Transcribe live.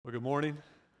Well, good morning.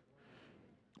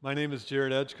 My name is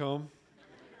Jared Edgecombe.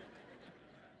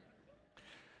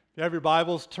 If you have your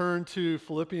Bibles, turn to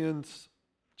Philippians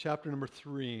chapter number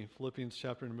 3. Philippians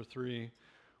chapter number 3.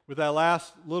 With that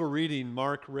last little reading,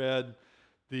 Mark read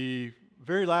the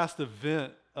very last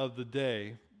event of the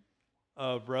day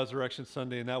of Resurrection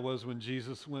Sunday, and that was when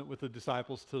Jesus went with the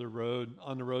disciples to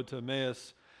on the road to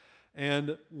Emmaus.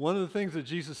 And one of the things that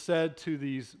Jesus said to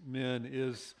these men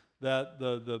is that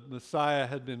the Messiah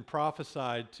had been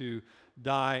prophesied to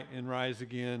die and rise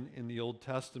again in the Old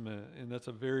Testament. And that's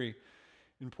a very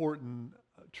important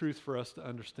truth for us to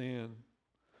understand.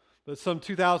 But some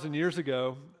 2,000 years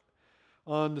ago,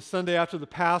 on the Sunday after the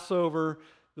Passover,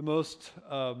 the most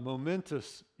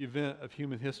momentous event of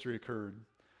human history occurred.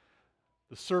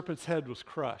 The serpent's head was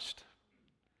crushed.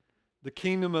 The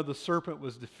kingdom of the serpent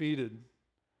was defeated.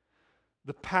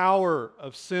 The power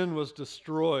of sin was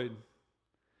destroyed.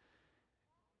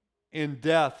 And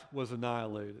death was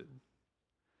annihilated.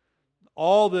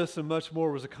 All this and much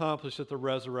more was accomplished at the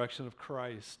resurrection of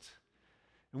Christ.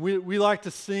 And we like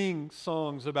to sing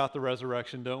songs about the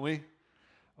resurrection, don't we?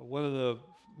 One of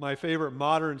my favorite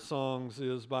modern songs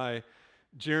is by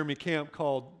Jeremy Camp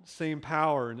called Same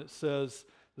Power, and it says,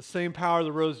 the same power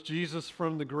that rose Jesus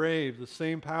from the grave, the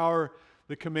same power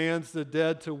that commands the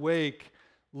dead to wake,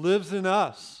 lives in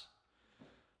us.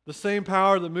 The same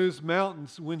power that moves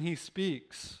mountains when he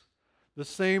speaks. The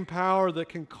same power that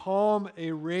can calm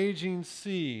a raging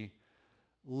sea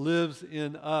lives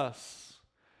in us.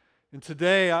 And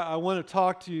today I want to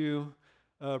talk to you,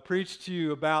 preach to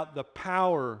you about the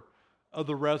power of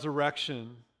the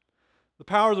resurrection. The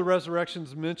power of the resurrection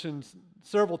is mentioned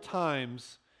several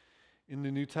times in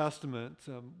the New Testament.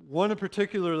 One in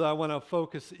particular that I want to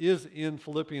focus is in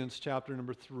Philippians chapter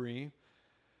number 3,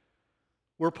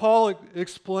 where Paul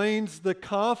explains the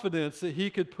confidence that he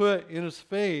could put in his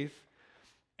faith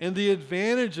and the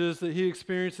advantages that he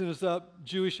experienced in his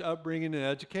Jewish upbringing and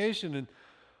education. And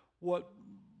what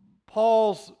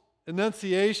Paul's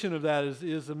enunciation of that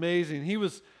is amazing.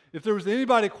 If there was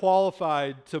anybody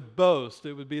qualified to boast,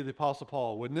 it would be the Apostle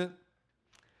Paul, wouldn't it?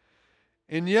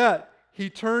 And yet,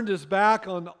 he turned his back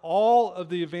on all of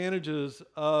the advantages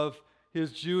of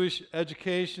his Jewish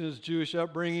education, his Jewish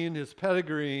upbringing, his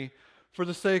pedigree, for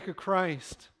the sake of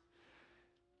Christ.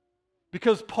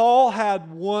 Because Paul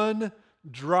had one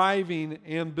driving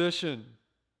ambition.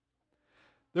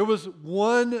 There was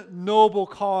one noble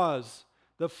cause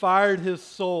that fired his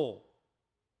soul.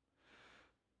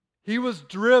 He was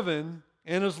driven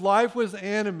and his life was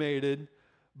animated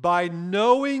by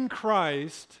knowing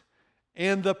Christ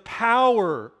and the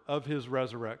power of his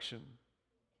resurrection.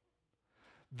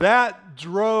 That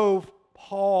drove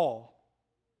Paul.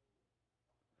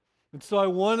 And so I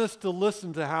want us to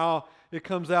listen to how it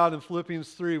comes out in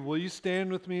Philippians 3. Will you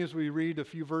stand with me as we read a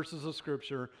few verses of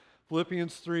Scripture?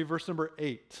 Philippians 3, verse number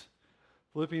 8.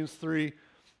 Philippians 3,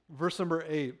 verse number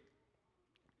 8.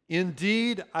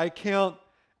 Indeed, I count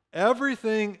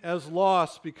everything as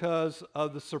loss because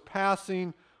of the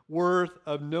surpassing worth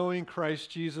of knowing Christ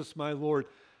Jesus my Lord.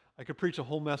 I could preach a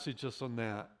whole message just on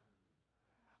that.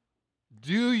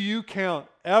 Do you count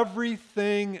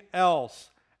everything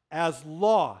else as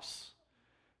loss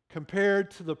compared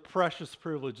to the precious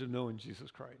privilege of knowing Jesus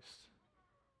Christ?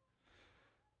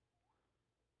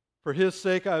 For his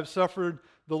sake I have suffered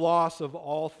the loss of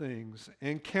all things,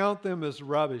 and count them as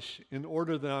rubbish, in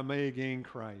order that I may gain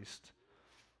Christ,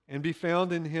 and be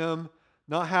found in him,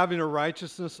 not having a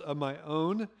righteousness of my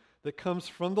own that comes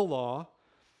from the law,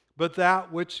 but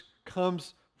that which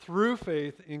comes through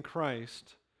faith in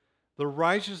Christ, the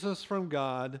righteousness from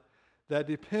God that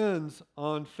depends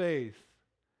on faith.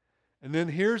 And then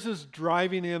here's his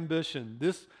driving ambition.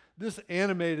 This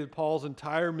animated Paul's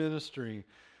entire ministry.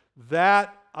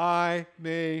 That I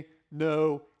may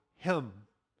know him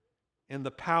and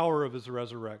the power of his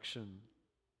resurrection,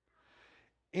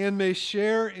 and may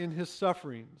share in his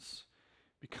sufferings,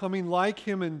 becoming like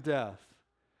him in death,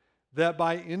 that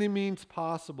by any means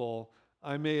possible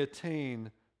I may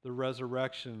attain the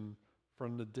resurrection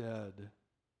from the dead.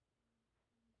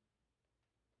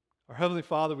 Our Heavenly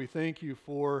Father, we thank you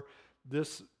for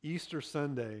this Easter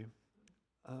Sunday.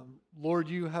 Lord,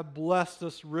 you have blessed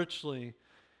us richly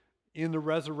in the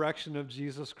resurrection of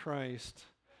Jesus Christ.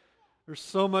 There's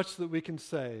so much that we can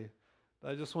say, but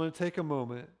I just want to take a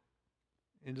moment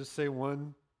and just say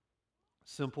one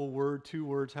simple word, 2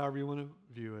 words, however you want to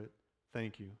view it.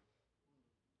 Thank you.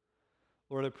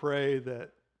 Lord, I pray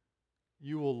that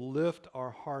you will lift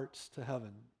our hearts to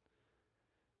heaven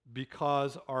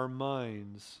because our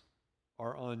minds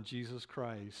are on Jesus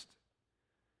Christ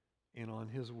and on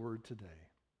his word today.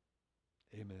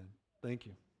 Amen. Thank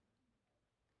you.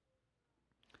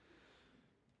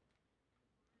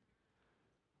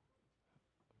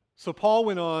 So Paul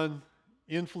went on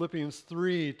in Philippians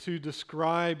 3 to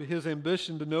describe his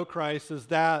ambition to know Christ as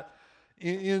that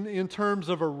in terms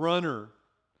of a runner,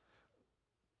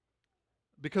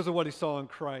 because of what he saw in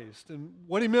Christ. And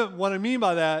what I mean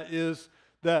by that is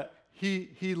that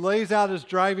he lays out his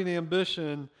driving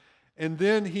ambition, and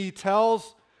then he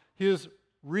tells his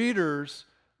readers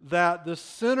that the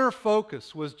center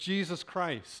focus was Jesus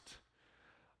Christ.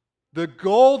 The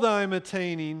goal that I'm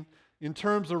attaining in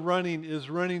terms of running is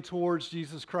running towards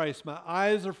Jesus Christ. My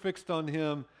eyes are fixed on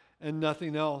him and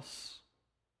nothing else.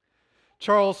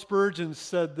 Charles Spurgeon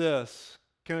said this.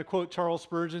 Can I quote Charles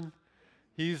Spurgeon?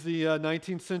 He's the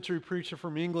 19th century preacher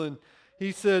from England.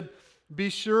 He said, "Be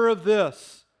sure of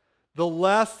this, the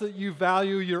less that you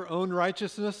value your own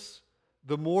righteousness,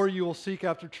 the more you will seek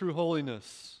after true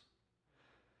holiness.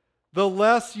 The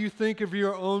less you think of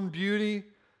your own beauty,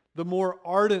 the more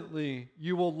ardently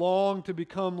you will long to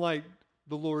become like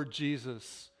the Lord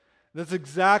Jesus." That's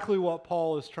exactly what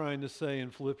Paul is trying to say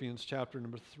in Philippians chapter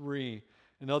number 3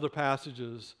 and other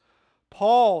passages.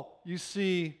 Paul, you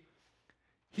see,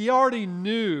 he already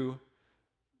knew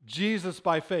Jesus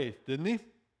by faith, didn't he?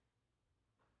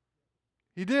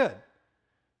 He did.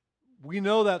 We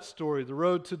know that story, the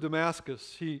road to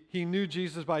Damascus. He knew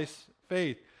Jesus by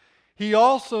faith. He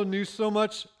also knew so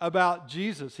much about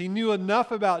Jesus. He knew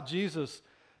enough about Jesus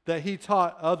that he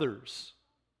taught others.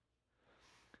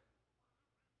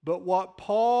 But what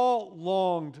Paul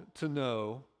longed to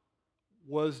know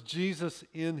was Jesus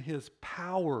in his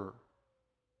power.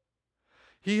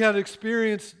 He had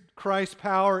experienced Christ's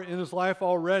power in his life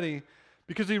already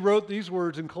because he wrote these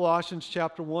words in Colossians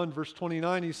chapter 1, verse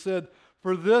 29. He said,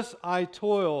 "For this I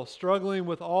toil, struggling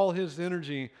with all his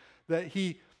energy, that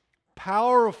he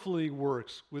powerfully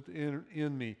works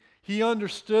within me." He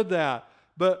understood that,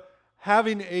 but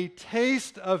having a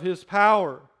taste of his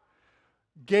power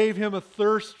gave him a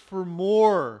thirst for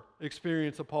more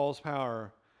experience of Paul's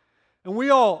power. And we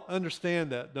all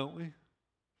understand that, don't we?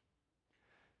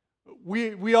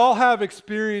 We all have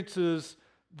experiences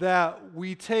that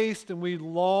we taste and we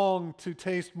long to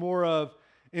taste more of,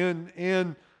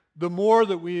 and the more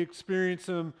that we experience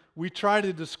them, we try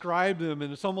to describe them,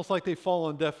 and it's almost like they fall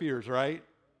on deaf ears, right?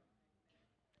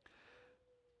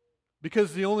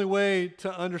 Because the only way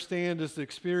to understand is to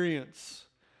experience.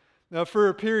 Now, for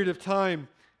a period of time,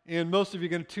 and most of you are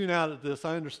going to tune out at this,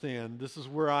 I understand. This is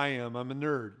where I am. I'm a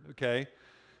nerd, okay?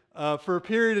 For a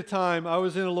period of time, I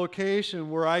was in a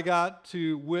location where I got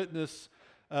to witness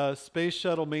space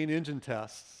shuttle main engine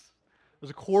tests. It was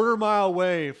a quarter mile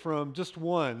away from just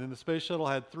one, and the space shuttle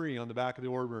had 3 on the back of the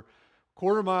orbiter.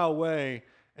 Quarter mile away,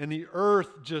 and the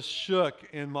earth just shook,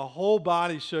 and my whole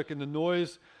body shook, and the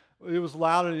noise, it was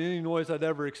louder than any noise I'd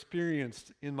ever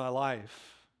experienced in my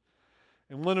life.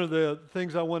 And one of the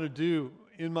things I want to do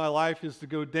in my life is to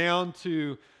go down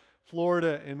to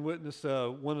Florida and witness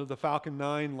one of the Falcon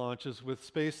 9 launches with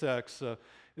SpaceX.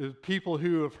 People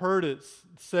who have heard it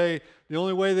say the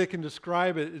only way they can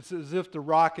describe it is as if the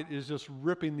rocket is just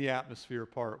ripping the atmosphere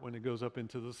apart when it goes up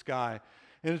into the sky.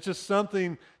 And it's just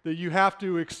something that you have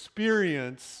to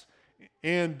experience,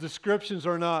 and descriptions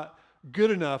are not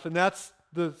good enough. And that's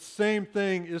the same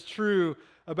thing is true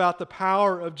about the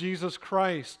power of Jesus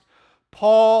Christ.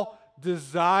 Paul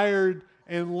desired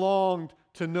and longed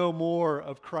to know more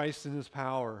of Christ and his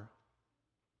power.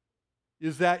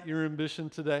 Is that your ambition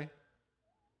today?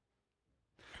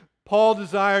 Paul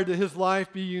desired that his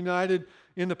life be united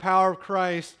in the power of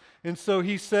Christ, and so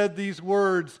he said these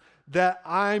words, "that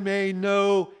I may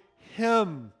know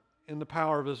him in the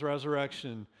power of his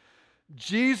resurrection."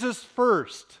 Jesus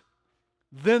first,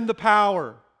 then the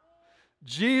power.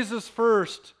 Jesus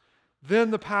first,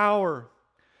 then the power.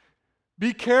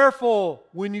 Be careful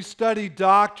when you study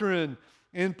doctrine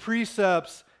and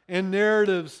precepts and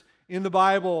narratives in the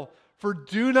Bible, for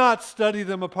do not study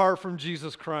them apart from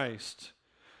Jesus Christ.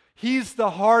 He's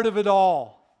the heart of it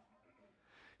all.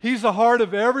 He's the heart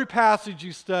of every passage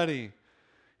you study.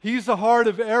 He's the heart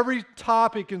of every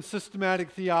topic in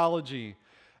systematic theology,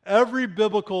 every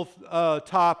biblical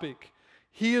topic.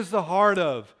 He is the heart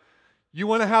of. You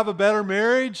want to have a better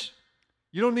marriage?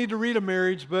 You don't need to read a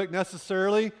marriage book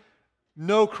necessarily.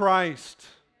 Know Christ.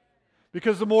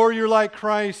 Because the more you're like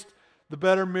Christ, the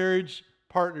better marriage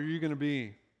partner you're going to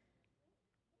be.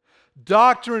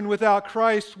 Doctrine without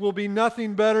Christ will be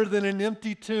nothing better than an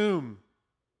empty tomb.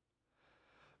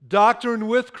 Doctrine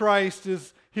with Christ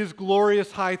is his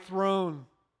glorious high throne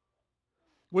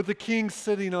with the king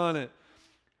sitting on it.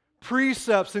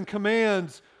 Precepts and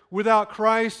commands without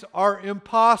Christ are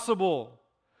impossible.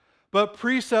 But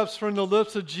precepts from the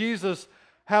lips of Jesus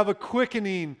have a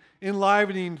quickening,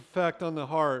 enlivening effect on the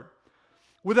heart.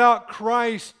 Without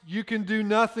Christ, you can do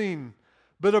nothing,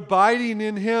 but abiding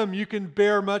in Him, you can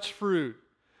bear much fruit.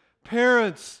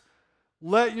 Parents,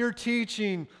 let your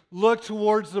teaching look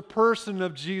towards the person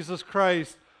of Jesus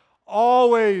Christ.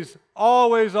 Always,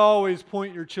 always, always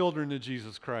point your children to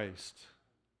Jesus Christ.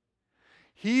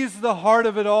 He's the heart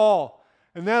of it all.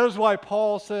 And that is why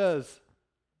Paul says,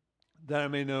 that I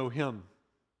may know Him.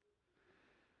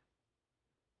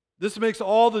 This makes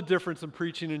all the difference in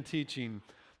preaching and teaching.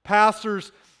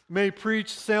 Pastors may preach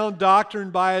sound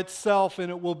doctrine by itself, and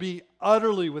it will be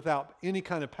utterly without any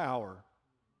kind of power.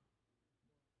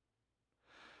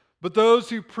 But those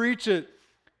who preach it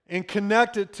and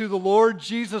connect it to the Lord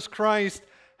Jesus Christ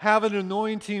have an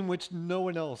anointing which no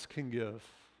one else can give.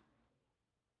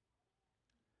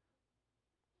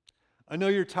 I know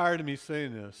you're tired of me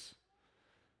saying this,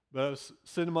 but I was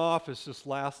sitting in my office just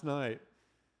last night,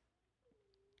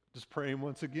 just praying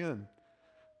once again.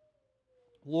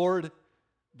 Lord,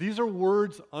 these are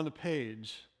words on a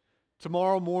page.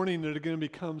 Tomorrow morning they're going to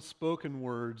become spoken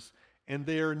words, and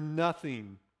they are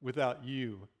nothing without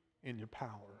you and your power.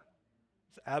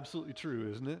 It's absolutely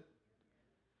true, isn't it?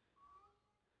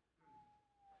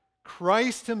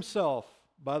 Christ Himself,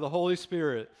 by the Holy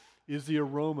Spirit, is the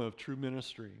aroma of true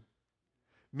ministry.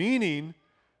 Meaning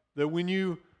that when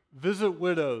you visit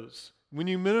widows, when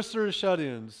you minister to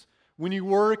shut-ins, when you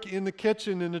work in the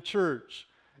kitchen in the church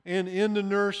and in the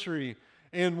nursery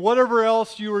and whatever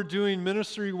else you are doing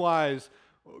ministry-wise,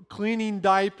 cleaning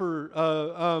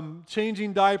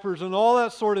changing diapers and all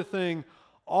that sort of thing,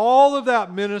 all of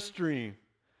that ministry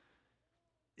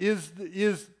is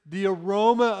the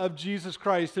aroma of Jesus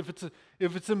Christ. If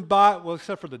it's embodied, well,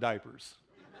 except for the diapers.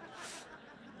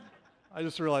 I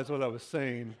just realized what I was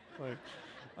saying.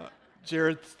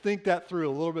 Jared, think that through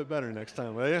a little bit better next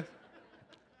time, will you?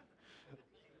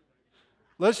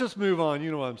 Let's just move on.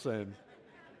 You know what I'm saying.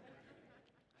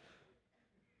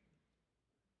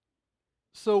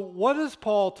 So what is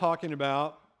Paul talking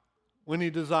about when he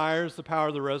desires the power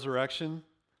of the resurrection?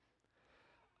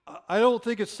 I don't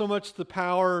think it's so much the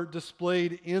power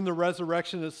displayed in the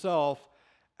resurrection itself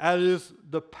as it is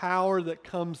the power that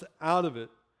comes out of it,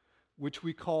 which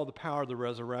we call the power of the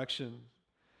resurrection.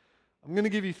 I'm going to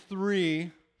give you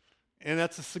 3, and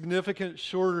that's a significant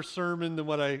shorter sermon than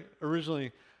what I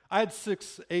had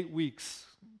 6-8 weeks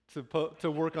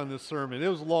to work on this sermon. It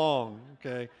was long,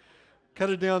 okay? Cut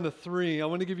it down to 3. I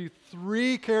want to give you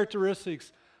 3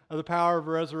 characteristics of the power of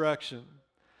resurrection.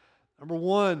 Number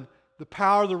 1, the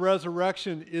power of the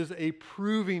resurrection is a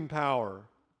proving power.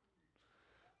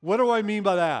 What do I mean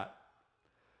by that?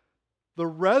 The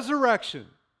resurrection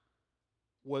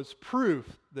was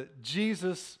proof that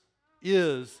Jesus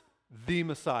is the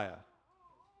Messiah.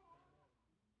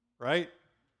 Right?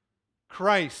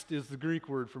 Christ is the Greek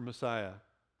word for Messiah.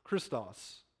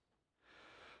 Christos.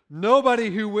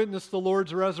 Nobody who witnessed the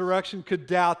Lord's resurrection could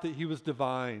doubt that He was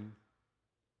divine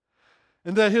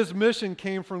and that His mission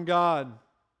came from God.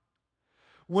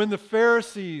 When the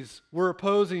Pharisees were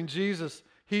opposing Jesus,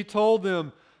 He told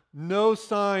them, "No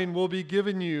sign will be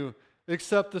given you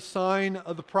except the sign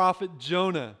of the prophet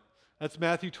Jonah." That's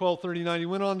Matthew 12:39. He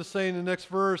went on to say in the next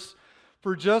verse,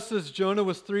 "For just as Jonah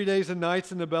was 3 days and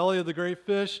nights in the belly of the great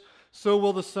fish, so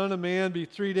will the Son of Man be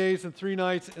 3 days and 3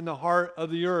 nights in the heart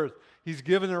of the earth." He's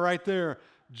given it right there.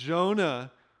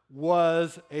 Jonah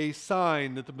was a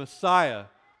sign that the Messiah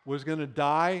was going to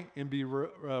die and be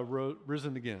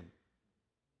risen again.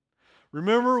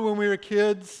 Remember when we were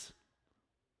kids?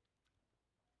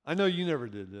 I know you never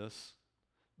did this.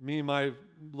 Me and my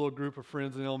little group of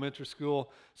friends in elementary school,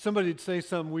 somebody would say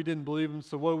something we didn't believe them,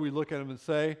 so what would we look at them and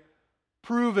say?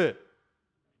 Prove it.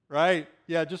 Right?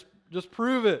 Yeah, just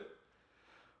prove it.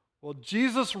 Well,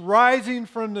 Jesus rising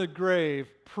from the grave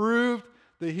proved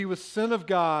that He was Son of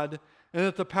God and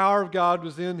that the power of God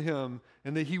was in Him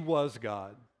and that He was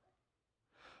God.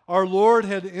 Our Lord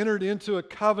had entered into a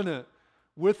covenant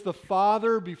with the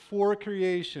Father before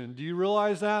creation. Do you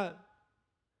realize that?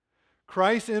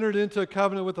 Christ entered into a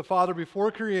covenant with the Father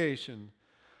before creation,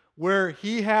 where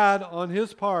He had, on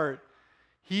His part,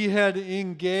 He had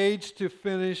engaged to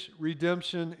finish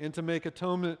redemption and to make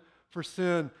atonement for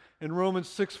sin. And Romans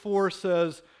 6:4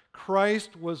 says,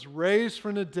 Christ was raised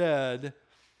from the dead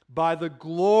by the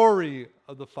glory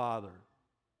of the Father.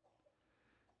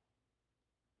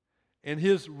 And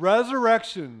His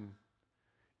resurrection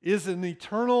is an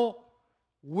eternal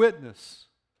witness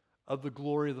of the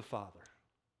glory of the Father.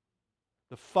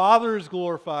 The Father is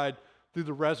glorified through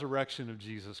the resurrection of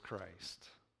Jesus Christ.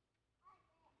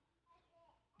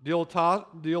 The Old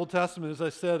Testament, as I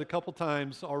said a couple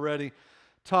times already,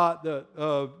 taught that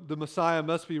the Messiah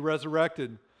must be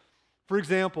resurrected. For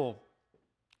example,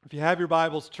 If you have your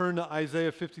Bibles, turn to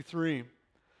Isaiah 53,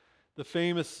 the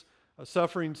famous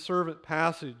suffering servant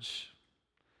passage.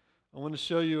 I want to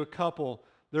show you a couple.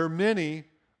 There are many.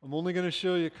 I'm only going to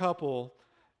show you a couple,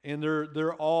 and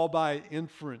they're all by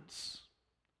inference.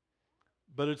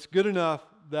 But it's good enough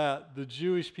that the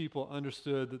Jewish people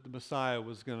understood that the Messiah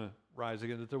was going to rise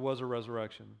again, that there was a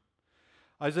resurrection.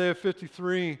 Isaiah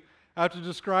 53, after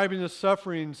describing his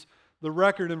sufferings, the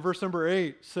record in verse number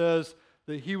 8 says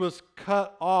that he was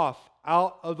cut off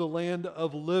out of the land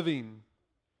of living.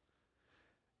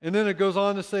 And then it goes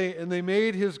on to say, and they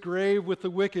made his grave with the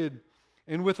wicked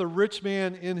and with a rich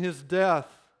man in his death.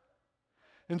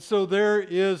 And so there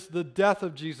is the death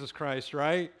of Jesus Christ,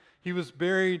 right? He was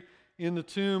buried in the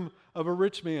tomb of a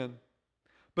rich man.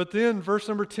 But then verse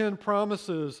number 10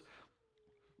 promises,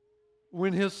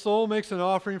 when his soul makes an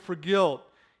offering for guilt,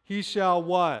 he shall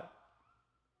what?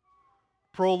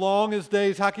 Prolong his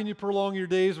days. How can you prolong your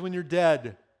days when you're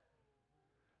dead?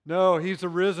 No, he's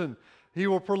arisen. He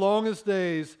will prolong his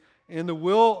days, and the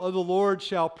will of the Lord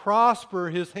shall prosper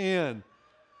his hand.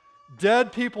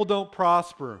 Dead people don't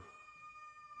prosper,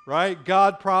 right?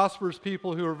 God prospers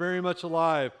people who are very much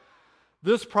alive.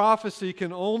 This prophecy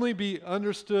can only be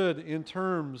understood in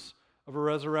terms of a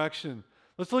resurrection.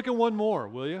 Let's look at one more,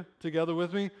 will you? Together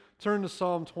with me. Turn to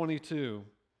Psalm 22.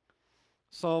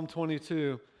 Psalm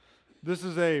 22. This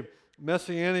is a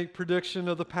messianic prediction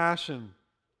of the Passion.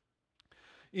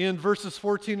 In verses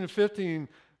 14 and 15,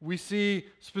 we see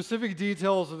specific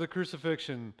details of the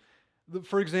crucifixion.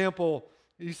 For example,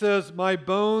 he says, my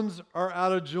bones are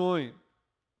out of joint.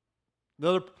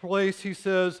 Another place he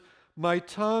says, my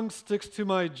tongue sticks to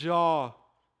my jaw.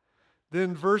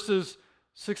 Then verses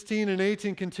 16 and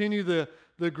 18 continue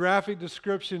the graphic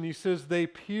description. He says, they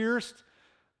pierced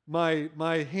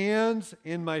my hands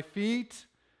and my feet.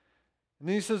 And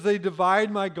then he says, they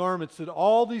divide my garments. Did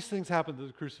all these things happen to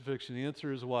the crucifixion? The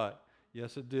answer is what?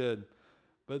 Yes, it did.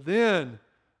 But then,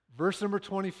 verse number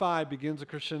 25 begins a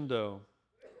crescendo.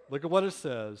 Look at what it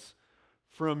says.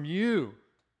 From you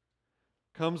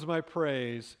comes my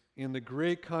praise in the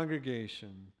great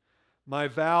congregation. My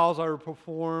vows I will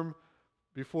perform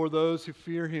before those who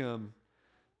fear him.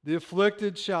 The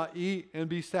afflicted shall eat and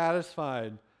be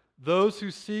satisfied. Those who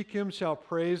seek him shall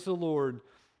praise the Lord.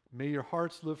 May your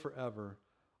hearts live forever.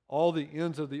 All the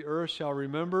ends of the earth shall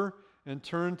remember and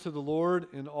turn to the Lord,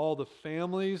 and all the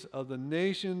families of the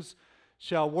nations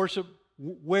shall worship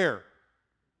where?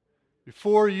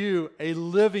 Before you, a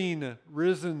living,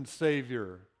 risen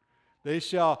Savior. They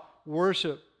shall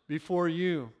worship before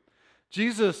you.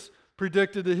 Jesus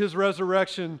predicted that his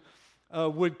resurrection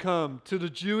would come to the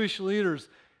Jewish leaders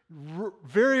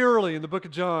very early in the book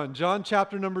of John. John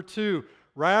chapter number 2,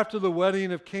 right after the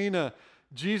wedding of Cana,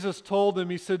 Jesus told them,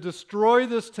 he said, destroy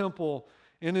this temple,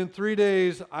 and in 3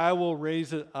 days I will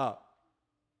raise it up.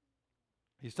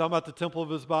 He's talking about the temple of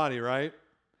his body, right?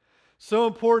 So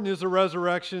important is the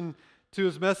resurrection to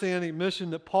his messianic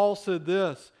mission that Paul said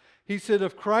this. He said,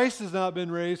 if Christ has not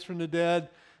been raised from the dead,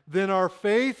 then our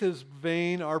faith is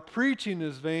vain, our preaching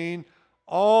is vain,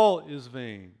 all is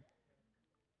vain.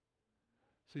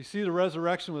 So you see, the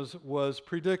resurrection was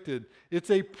predicted. It's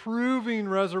a proving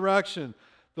resurrection.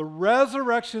 The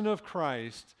resurrection of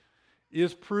Christ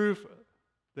is proof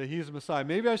that he's the Messiah.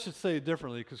 Maybe I should say it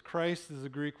differently, because Christ is the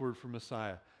Greek word for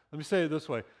Messiah. Let me say it this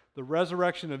way. The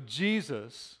resurrection of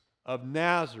Jesus of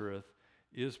Nazareth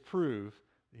is proof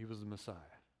that he was the Messiah.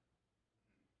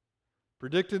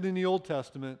 Predicted in the Old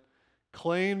Testament,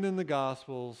 claimed in the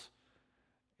Gospels,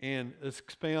 and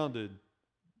expounded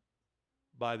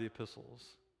by the epistles.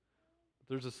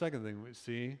 There's a second thing we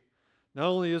see. Not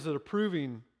only is it a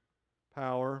proving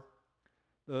power,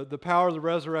 the power of the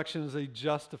resurrection is a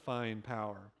justifying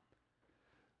power.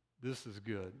 This is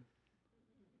good.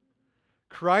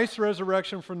 Christ's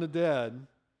resurrection from the dead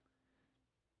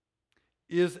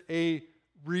is a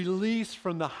release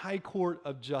from the high court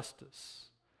of justice.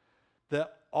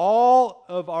 That all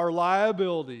of our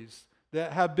liabilities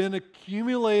that have been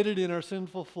accumulated in our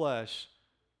sinful flesh,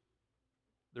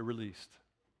 they're released.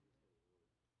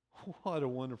 What a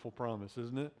wonderful promise,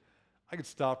 isn't it? I could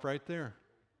stop right there,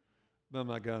 but I'm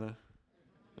not gonna.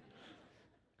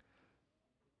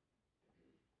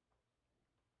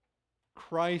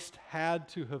 Christ had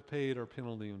to have paid our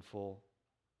penalty in full.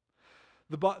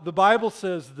 The Bible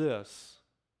says this: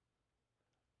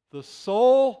 the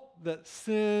soul that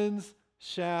sins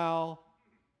shall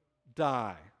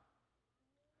die.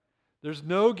 There's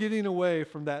no getting away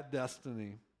from that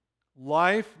destiny.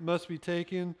 Life must be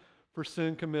taken for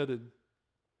sin committed.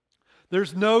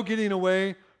 There's no getting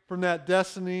away from that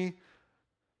destiny.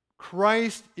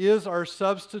 Christ is our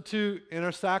substitute and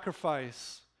our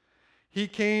sacrifice. He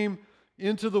came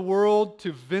into the world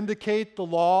to vindicate the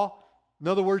law. In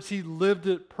other words, he lived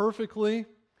it perfectly.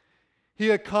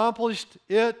 He accomplished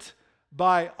it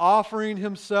by offering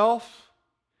himself.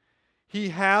 He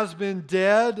has been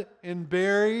dead and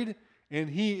buried, and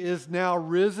he is now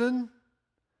risen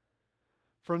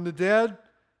from the dead.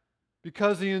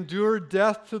 Because he endured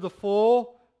death to the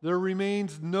full, there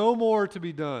remains no more to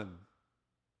be done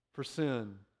for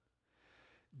sin.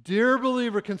 Dear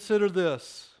believer, consider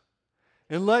this,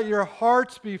 and let your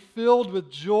hearts be filled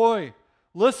with joy.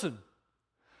 Listen,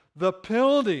 the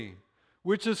penalty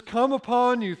which has come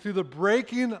upon you through the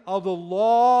breaking of the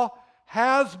law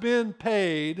has been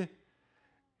paid.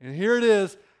 And here it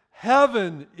is,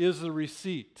 heaven is the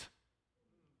receipt.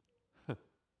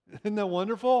 Isn't that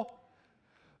wonderful?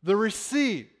 The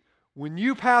receipt, when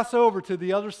you pass over to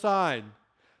the other side,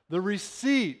 the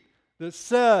receipt that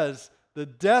says the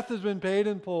death has been paid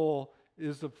in full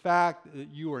is the fact that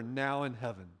you are now in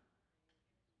heaven.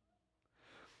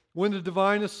 When the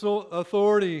divine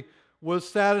authority was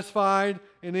satisfied,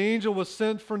 an angel was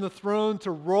sent from the throne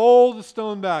to roll the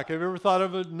stone back. Have you ever thought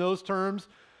of it in those terms?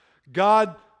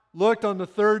 God looked on the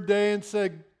third day and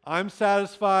said, I'm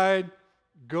satisfied,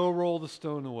 go roll the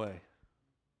stone away.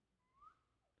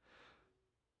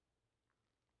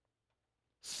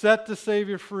 Set the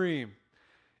Savior free.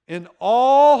 And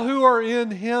all who are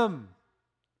in him,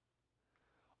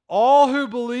 all who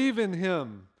believe in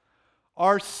him,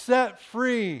 are set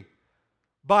free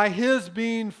by his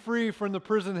being free from the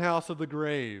prison house of the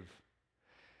grave.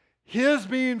 His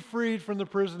being freed from the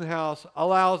prison house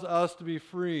allows us to be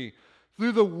free.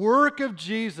 Through the work of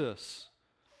Jesus,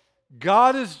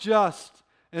 God is just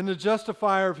and the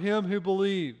justifier of him who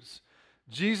believes.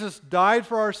 Jesus died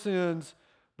for our sins,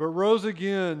 but rose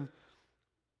again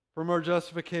for our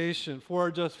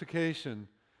justification.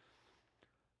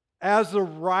 As the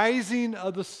rising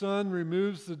of the sun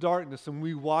removes the darkness, and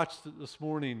we watched it this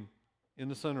morning in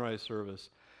the sunrise service.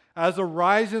 As the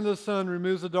rising of the sun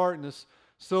removes the darkness,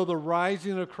 so the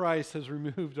rising of Christ has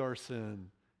removed our sin.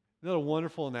 Isn't that a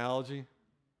wonderful analogy?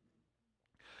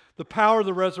 The power of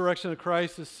the resurrection of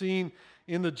Christ is seen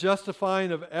in the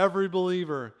justifying of every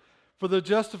believer. For the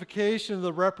justification of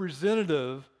the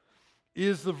representative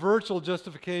is the virtual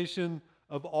justification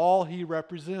of all he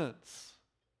represents.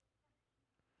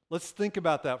 Let's think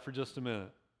about that for just a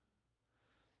minute.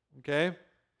 Okay?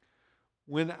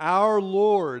 When our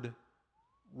Lord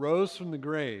rose from the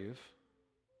grave,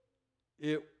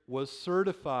 it was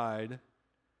certified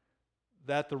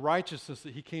that the righteousness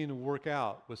that he came to work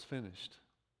out was finished.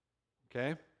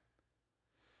 Okay?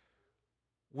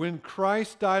 When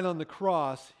Christ died on the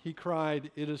cross, he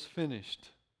cried, "It is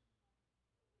finished."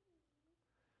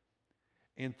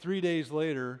 And 3 days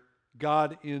later,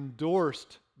 God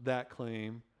endorsed that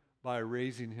claim by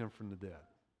raising him from the dead.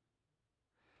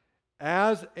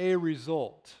 As a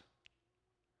result,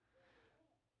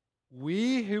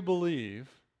 we who believe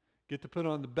get to put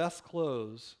on the best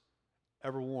clothes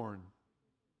ever worn,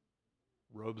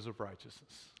 robes of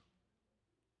righteousness.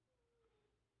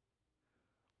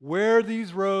 Wear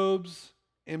these robes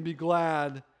and be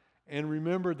glad, and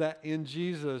remember that in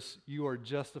Jesus you are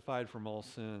justified from all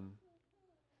sin.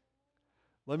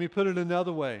 Let me put it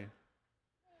another way.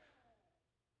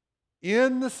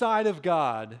 In the sight of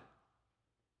God,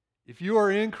 if you are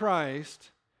in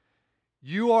Christ,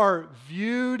 you are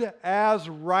viewed as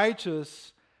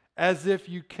righteous as if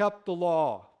you kept the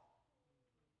law.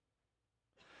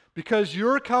 Because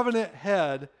your covenant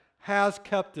head has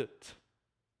kept it.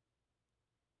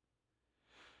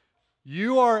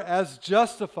 You are as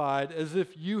justified as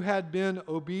if you had been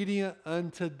obedient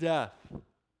unto death.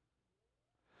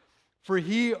 For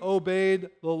he obeyed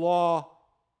the law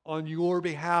on your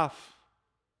behalf.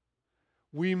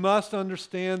 We must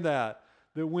understand that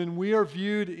when we are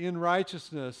viewed in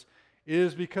righteousness, it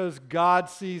is because God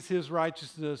sees his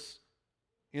righteousness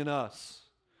in us.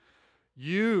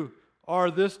 You are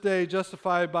this day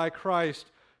justified by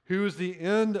Christ, who is the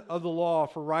end of the law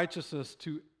for righteousness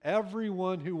to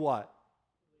everyone who what?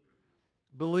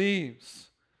 Believes.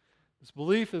 This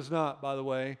belief is not, by the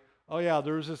way, oh yeah,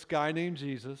 there's this guy named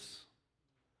Jesus.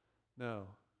 No.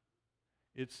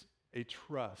 It's a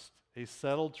trust, a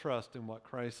settled trust in what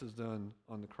Christ has done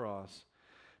on the cross.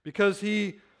 Because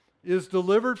he is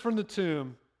delivered from the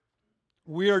tomb,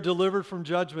 we are delivered from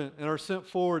judgment and are sent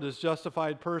forward as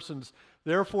justified persons.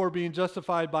 Therefore, being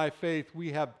justified by faith,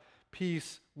 we have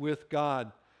peace with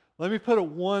God. Let me put it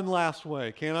one last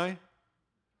way, can I?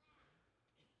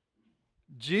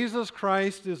 Jesus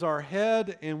Christ is our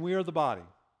head and we are the body.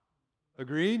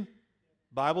 Agreed?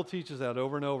 Bible teaches that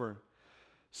over and over.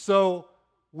 So,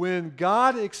 when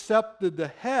God accepted the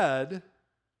head,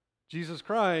 Jesus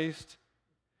Christ,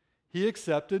 he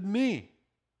accepted me.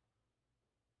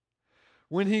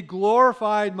 When he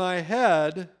glorified my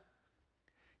head,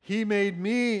 he made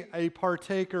me a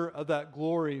partaker of that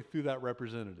glory through that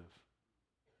representative.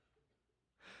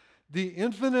 The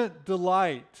infinite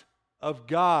delight of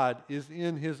God is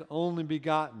in his only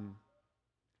begotten.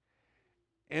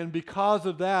 And because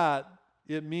of that,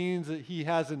 it means that he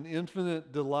has an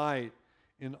infinite delight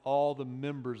in all the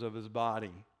members of his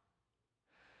body.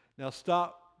 Now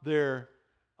stop there.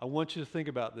 I want you to think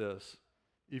about this.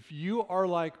 If you are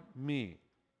like me,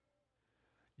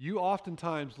 you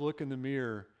oftentimes look in the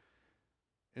mirror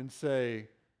and say,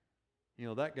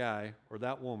 that guy or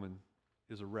that woman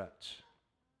is a wretch.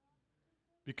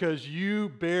 Because you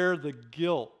bear the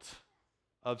guilt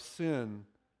of sin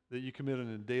that you commit on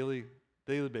a daily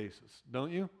basis,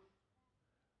 don't you?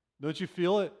 Don't you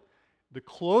feel it? The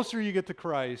closer you get to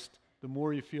Christ, the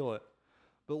more you feel it.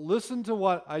 But listen to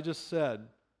what I just said.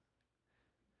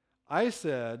 I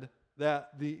said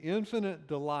that the infinite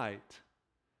delight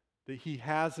that he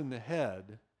has in the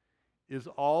head is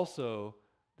also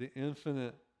the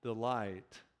infinite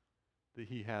delight that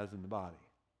he has in the body.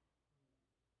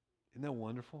 Isn't that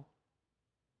wonderful?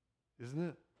 Isn't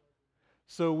it?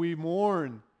 So we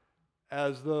mourn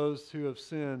as those who have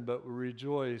sinned, but we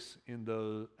rejoice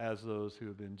as those who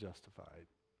have been justified.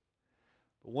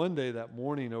 But one day that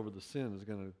mourning over the sin is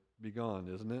going to be gone,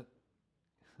 isn't it?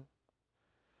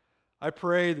 I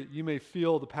pray that you may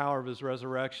feel the power of his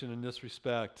resurrection in this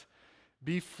respect.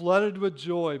 Be flooded with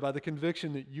joy by the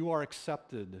conviction that you are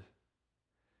accepted,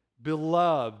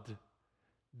 beloved,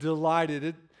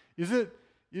 delighted.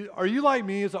 Are you like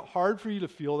me? Is it hard for you to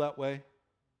feel that way?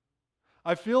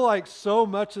 I feel like so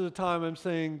much of the time I'm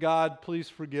saying, God, please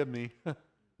forgive me.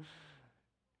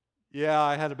 Yeah,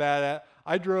 I had a bad.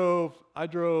 I drove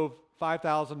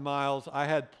 5,000 miles. I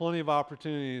had plenty of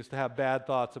opportunities to have bad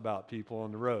thoughts about people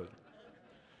on the road.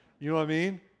 You know what I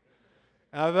mean?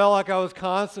 And I felt like I was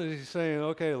constantly saying,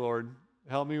 okay, Lord,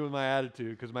 help me with my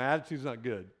attitude, because my attitude's not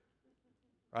good.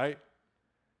 Right?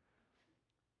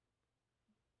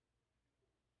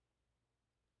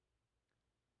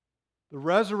 The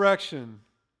resurrection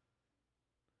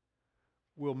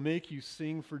will make you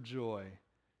sing for joy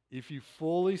if you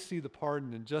fully see the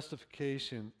pardon and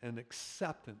justification and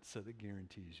acceptance that it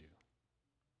guarantees you.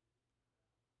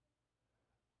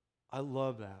 I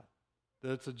love that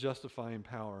it's a justifying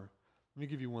power. Let me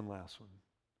give you one last one.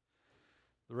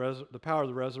 The power of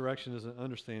the resurrection is an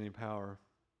understanding power.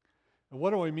 And what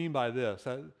do I mean by this?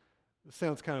 That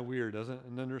sounds kind of weird, doesn't it?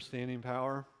 An understanding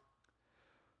power.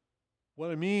 What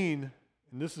I mean,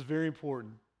 and this is very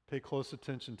important, pay close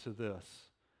attention to this.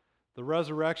 The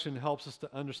resurrection helps us to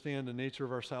understand the nature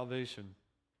of our salvation.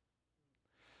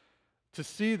 To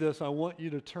see this, I want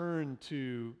you to turn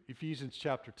to Ephesians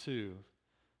chapter 2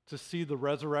 to see the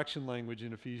resurrection language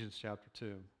in Ephesians chapter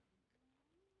 2.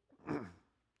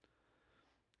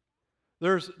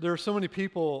 There are so many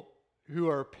people who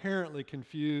are apparently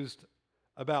confused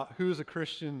about who is a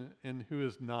Christian and who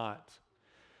is not.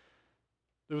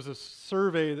 There was a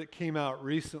survey that came out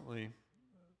recently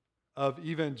of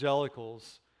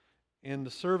evangelicals, and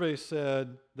the survey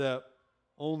said that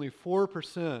only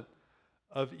 4%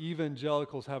 of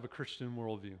evangelicals have a Christian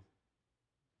worldview.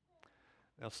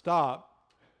 Now stop.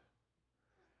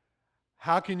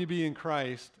 How can you be in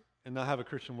Christ and not have a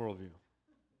Christian worldview?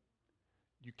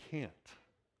 You can't.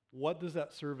 What does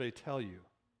that survey tell you?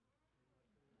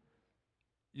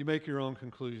 You make your own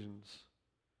conclusions.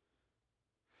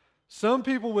 Some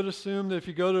people would assume that if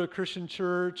you go to a Christian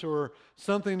church or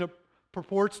something that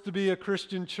purports to be a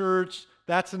Christian church,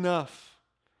 that's enough.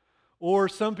 Or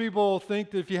some people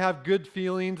think that if you have good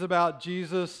feelings about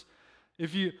Jesus,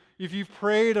 if you've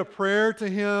prayed a prayer to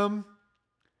him,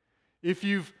 if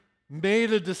you've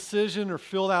made a decision or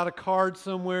filled out a card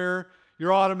somewhere,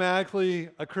 you're automatically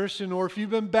a Christian. Or if you've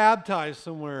been baptized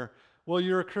somewhere, well,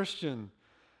 you're a Christian.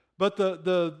 But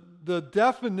the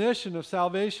definition of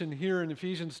salvation here in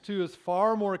Ephesians 2 is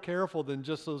far more careful than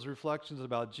just those reflections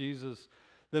about Jesus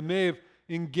that may have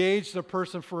engaged a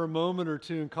person for a moment or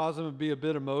two and caused them to be a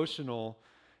bit emotional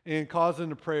and caused them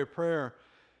to pray a prayer.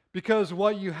 Because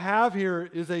what you have here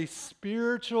is a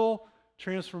spiritual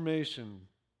transformation.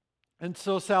 And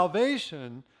so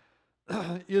salvation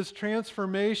is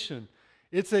transformation.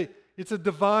 It's a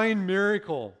divine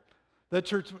miracle that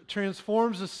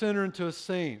transforms a sinner into a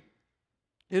saint.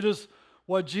 It is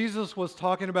what Jesus was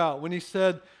talking about when he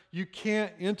said, you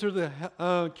can't enter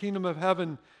the kingdom of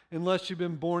heaven unless you've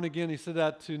been born again. He said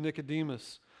that to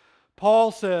Nicodemus.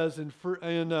 Paul says in 2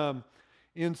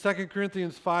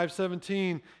 Corinthians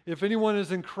 5:17, if anyone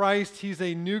is in Christ, he's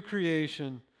a new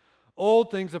creation.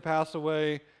 Old things have passed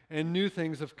away, and new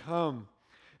things have come.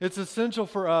 It's essential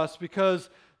for us because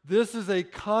this is a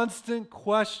constant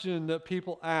question that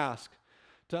people ask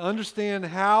to understand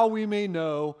how we may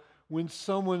know when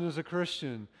someone is a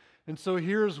Christian. And so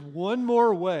here's one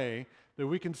more way that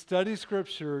we can study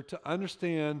Scripture to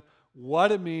understand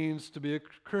what it means to be a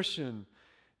Christian.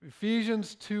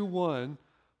 Ephesians 2:1,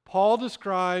 Paul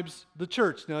describes the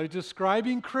church. Now he's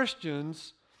describing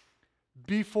Christians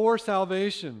before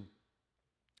salvation.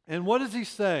 And what does he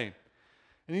say?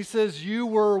 And he says, you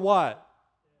were what?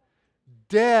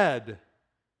 Dead.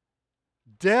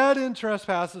 Dead in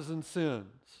trespasses and sins.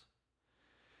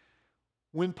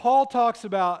 When Paul talks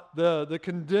about the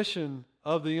condition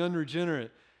of the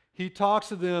unregenerate, he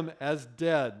talks of them as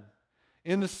dead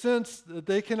in the sense that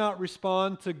they cannot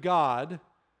respond to God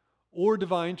or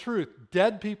divine truth.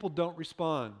 Dead people don't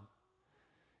respond.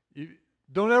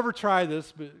 Don't ever try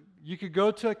this, but you could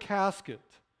go to a casket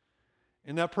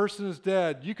and that person is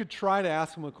dead. You could try to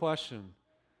ask them a question.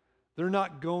 They're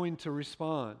not going to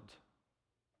respond.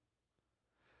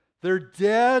 They're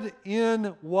dead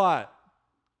in what?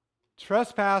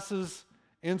 Trespasses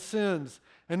and sins.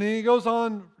 And then he goes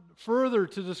on further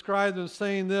to describe them,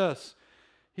 saying this.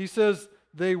 He says,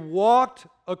 they walked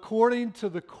according to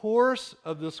the course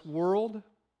of this world.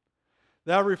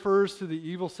 That refers to the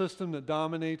evil system that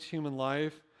dominates human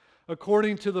life.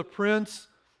 According to the prince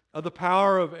of the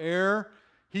power of air,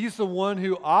 he's the one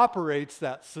who operates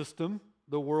that system,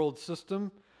 the world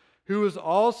system, who is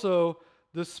also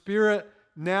the spirit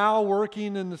now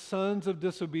working in the sons of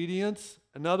disobedience.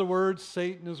 In other words,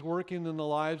 Satan is working in the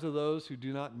lives of those who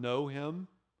do not know him.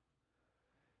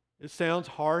 It sounds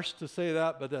harsh to say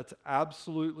that, but that's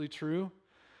absolutely true.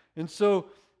 And so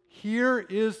here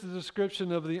is the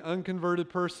description of the unconverted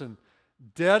person.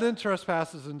 Dead in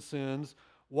trespasses and sins,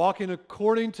 walking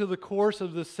according to the course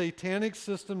of the satanic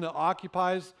system that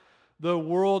occupies the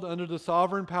world under the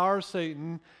sovereign power of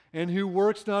Satan, and who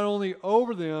works not only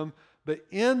over them, but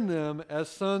in them as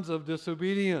sons of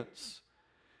disobedience.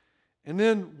 And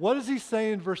then what does he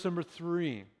say in verse number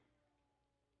 3?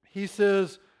 He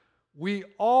says, we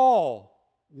all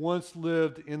once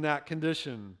lived in that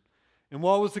condition. And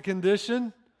what was the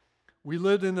condition? We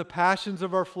lived in the passions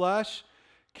of our flesh,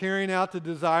 carrying out the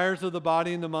desires of the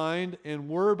body and the mind, and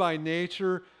were by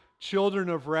nature children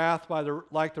of wrath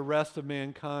like the rest of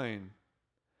mankind.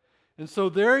 And so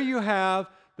there you have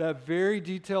that very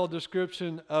detailed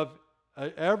description of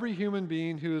every human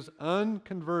being who is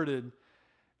unconverted.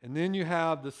 And then you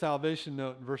have the salvation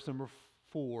note in verse number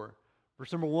 4.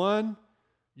 Verse number 1,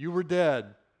 you were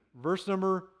dead. Verse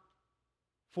number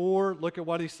 4, look at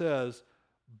what he says.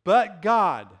 But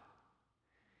God,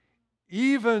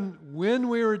 even when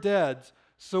we were dead.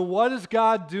 So what is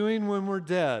God doing when we're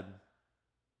dead?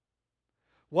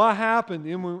 What happened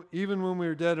even when we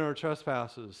were dead in our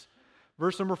trespasses?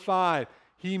 Verse number 5,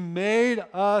 he made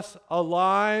us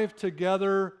alive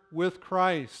together with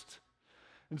Christ.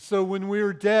 And so when we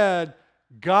were dead,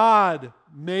 God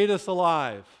made us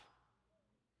alive.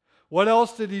 What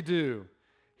else did he do?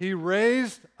 He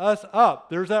raised us up.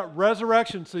 There's that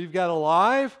resurrection. So you've got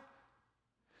alive.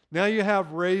 Now you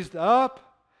have raised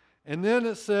up. And then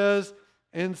it says,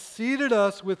 and seated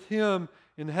us with him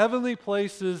in heavenly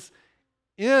places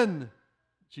in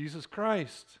Jesus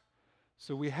Christ.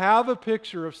 So we have a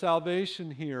picture of salvation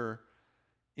here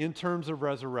in terms of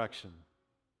resurrection,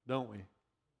 don't we?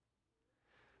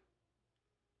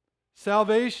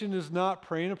 Salvation is not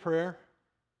praying a prayer.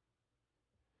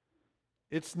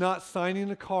 It's not signing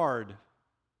a card.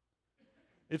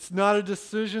 It's not a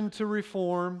decision to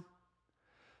reform.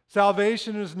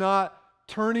 Salvation is not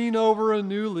turning over a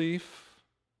new leaf.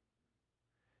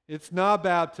 It's not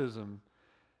baptism.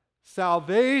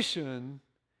 Salvation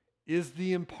is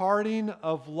the imparting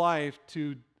of life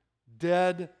to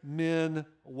dead men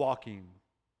walking.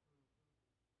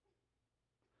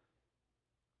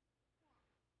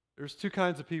 There's two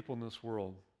kinds of people in this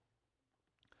world.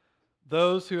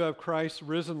 Those who have Christ's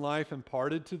risen life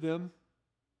imparted to them.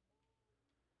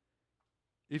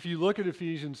 If you look at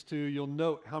Ephesians 2, you'll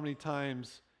note how many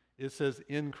times it says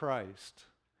in Christ.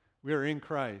 We are in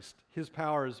Christ. His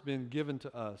power has been given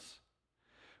to us.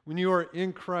 When you are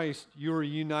in Christ, you are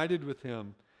united with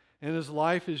him, and his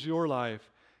life is your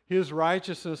life. His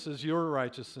righteousness is your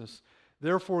righteousness.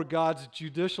 Therefore, God's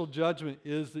judicial judgment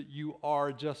is that you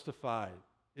are justified.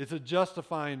 It's a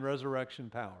justifying resurrection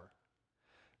power.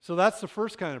 So that's the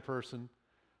first kind of person.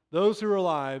 Those who are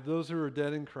alive, those who are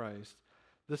dead in Christ.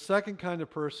 The second kind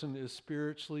of person is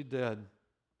spiritually dead.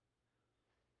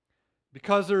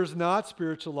 Because there is not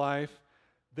spiritual life,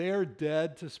 they are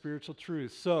dead to spiritual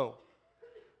truth. So,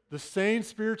 The same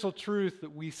spiritual truth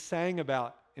that we sang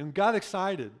about and got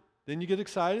excited. Didn't you get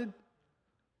excited?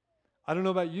 I don't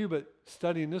know about you, but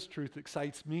studying this truth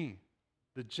excites me.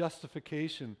 The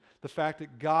justification, the fact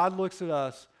that God looks at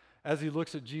us as he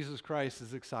looks at Jesus Christ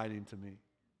is exciting to me.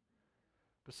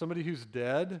 But somebody who's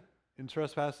dead in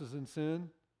trespasses and sin,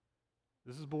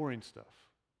 this is boring stuff.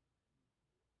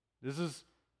 This is,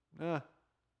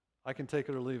 I can take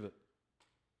it or leave it.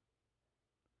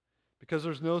 Because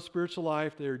there's no spiritual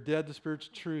life, they are dead to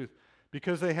spiritual truth.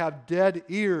 Because they have dead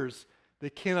ears, they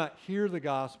cannot hear the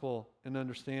gospel and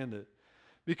understand it.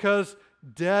 Because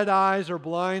dead eyes are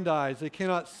blind eyes, they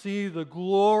cannot see the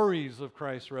glories of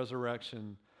Christ's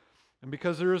resurrection. And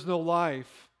because there is no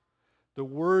life, the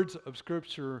words of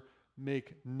Scripture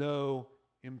make no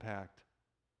impact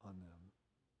on them.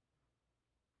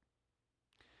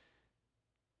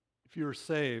 If you are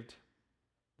saved,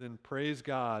 then praise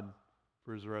God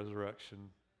for his resurrection.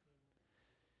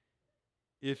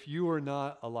 If you are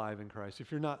not alive in Christ,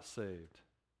 if you're not saved,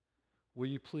 will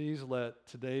you please let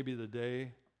today be the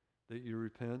day that you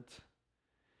repent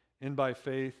and by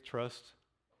faith trust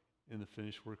in the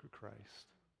finished work of Christ?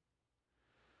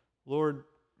 Lord,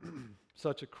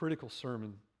 such a critical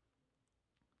sermon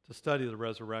to study the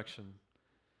resurrection,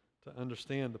 to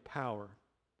understand the power.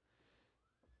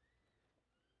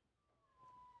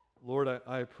 Lord,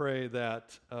 I pray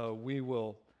that we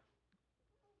will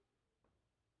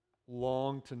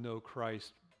long to know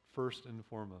Christ first and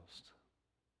foremost.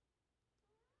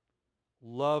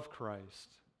 Love Christ.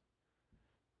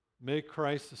 Make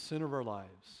Christ the center of our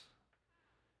lives.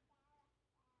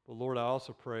 But Lord, I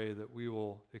also pray that we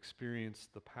will experience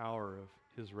the power of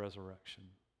his resurrection.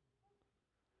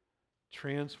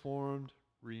 Transformed,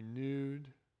 renewed,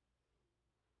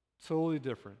 totally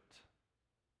different.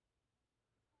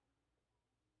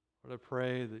 Lord, I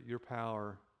pray that your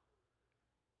power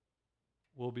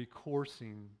will be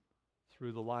coursing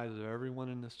through the lives of everyone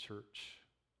in this church,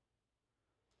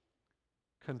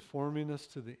 conforming us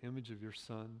to the image of your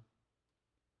Son,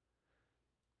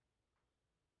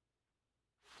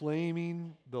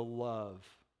 flaming the love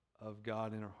of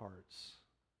God in our hearts,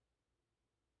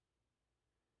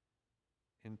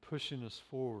 and pushing us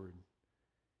forward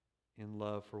in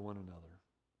love for one another.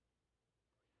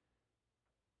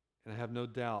 And I have no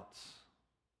doubts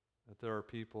that there are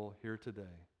people here today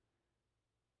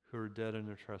who are dead in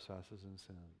their trespasses and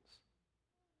sins.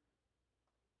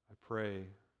 I pray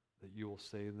that you will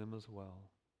save them as well.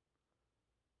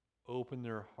 Open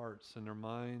their hearts and their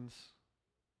minds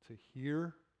to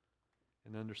hear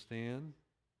and understand,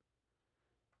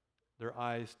 their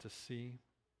eyes to see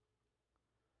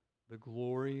the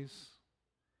glories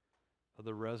of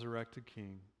the resurrected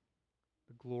King,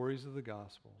 the glories of the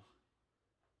gospel,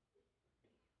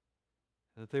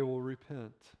 and that they will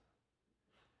repent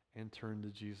and turn to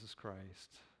Jesus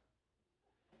Christ.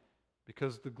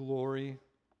 Because the glory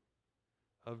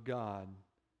of God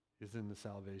is in the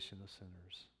salvation of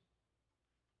sinners.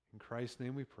 In Christ's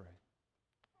name we pray.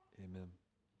 Amen.